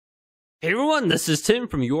Hey everyone, this is Tim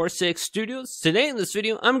from YourSixStudios. Today in this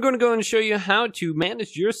video, I'm going to go and show you how to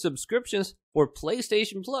manage your subscriptions for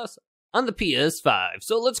PlayStation Plus on the PS5.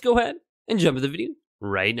 So let's go ahead and jump into the video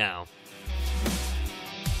right now.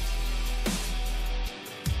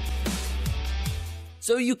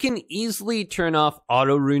 So you can easily turn off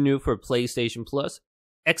auto renew for PlayStation Plus,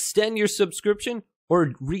 extend your subscription,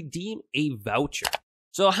 or redeem a voucher.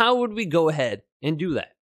 So how would we go ahead and do that?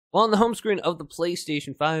 Well, on the home screen of the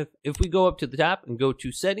PlayStation 5, if we go up to the top and go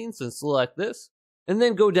to Settings and select this, and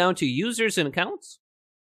then go down to Users and Accounts,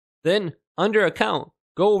 then under Account,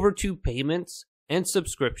 go over to Payments and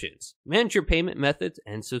Subscriptions. Manage your payment methods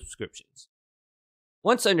and subscriptions.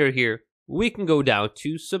 Once under here, we can go down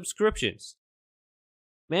to Subscriptions.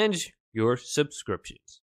 Manage your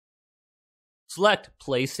subscriptions. Select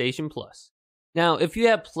PlayStation Plus. Now, if you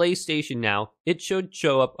have PlayStation Now, it should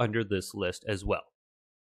show up under this list as well.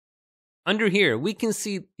 Under here, we can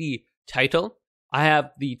see the title. I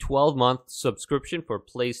have the 12-month subscription for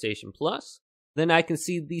PlayStation Plus. Then I can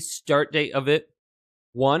see the start date of it,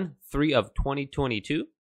 1/3/2022.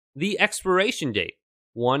 The expiration date,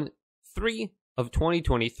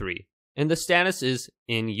 1/3/2023. And the status is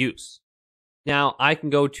in use. Now, I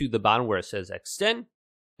can go to the bottom where it says extend,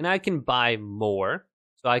 and I can buy more.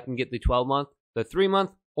 So I can get the 12-month, the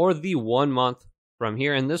 3-month, or the 1-month from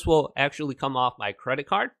here. And this will actually come off my credit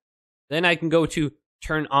card. Then I can go to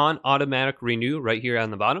turn on automatic renew right here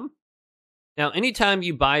on the bottom. Now, anytime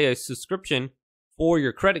you buy a subscription for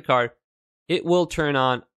your credit card, it will turn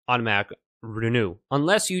on automatic renew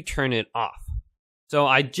unless you turn it off. So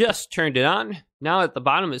I just turned it on. Now at the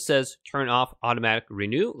bottom it says turn off automatic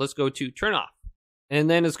renew. Let's go to turn off. And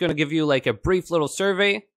then it's going to give you like a brief little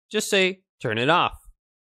survey. Just say turn it off.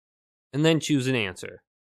 And then choose an answer.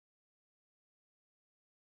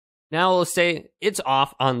 Now we'll say it's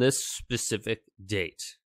off on this specific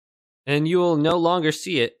date. And you will no longer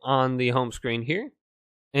see it on the home screen here.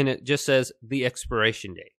 And it just says the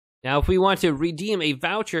expiration date. Now if we want to redeem a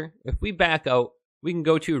voucher, if we back out, we can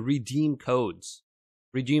go to redeem codes.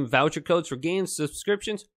 Redeem voucher codes for games,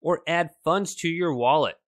 subscriptions, or add funds to your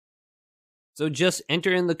wallet. So just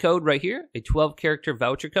enter in the code right here, a 12-character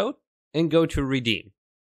voucher code, and go to redeem.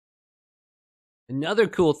 Another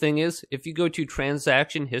cool thing is, if you go to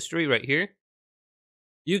transaction history right here,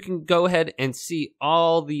 you can go ahead and see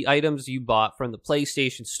all the items you bought from the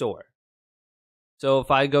PlayStation Store. So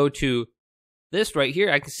if I go to this right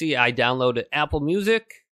here, I can see I downloaded Apple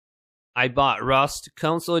Music, I bought Rust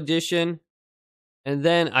Console Edition, and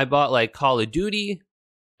then I bought like Call of Duty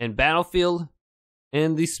and Battlefield,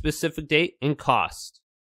 and the specific date and cost.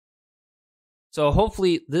 So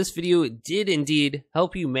hopefully this video did indeed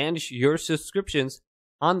help you manage your subscriptions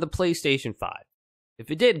on the PlayStation 5. If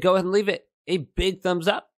it did, go ahead and leave it a big thumbs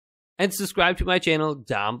up and subscribe to my channel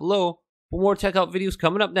down below for more tech help videos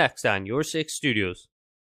coming up next on YourSixStudios.